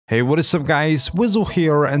Hey, what is up guys, Wizzle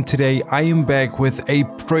here, and today I am back with a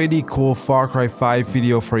pretty cool Far Cry 5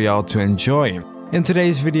 video for y'all to enjoy. In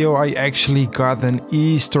today's video I actually got an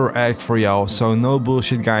Easter egg for y'all, so no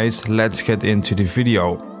bullshit guys, let's get into the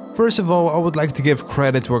video. First of all, I would like to give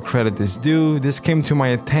credit where credit is due. This came to my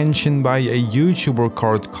attention by a YouTuber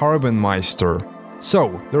called Carbonmeister.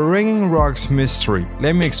 So, the Ringing Rocks mystery.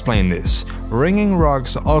 Let me explain this. Ringing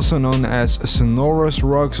rocks, also known as sonorous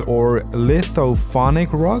rocks or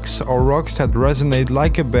lithophonic rocks, are rocks that resonate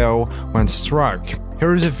like a bell when struck.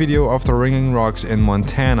 Here is a video of the ringing rocks in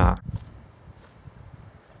Montana.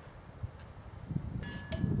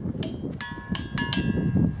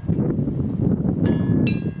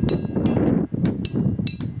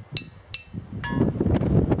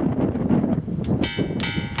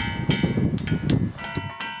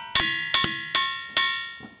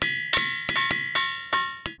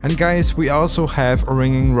 And guys, we also have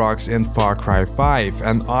ringing rocks in Far Cry 5,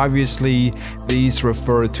 and obviously these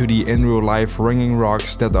refer to the in real life ringing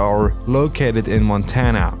rocks that are located in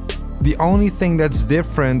Montana. The only thing that's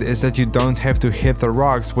different is that you don't have to hit the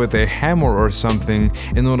rocks with a hammer or something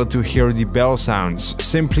in order to hear the bell sounds.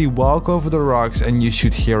 Simply walk over the rocks and you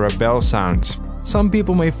should hear a bell sound. Some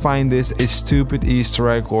people may find this a stupid Easter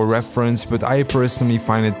egg or reference, but I personally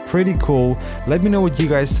find it pretty cool. Let me know what you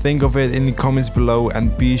guys think of it in the comments below,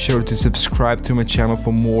 and be sure to subscribe to my channel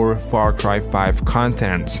for more Far Cry 5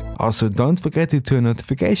 content. Also, don't forget to turn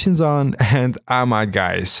notifications on, and I'm out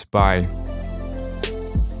guys, bye.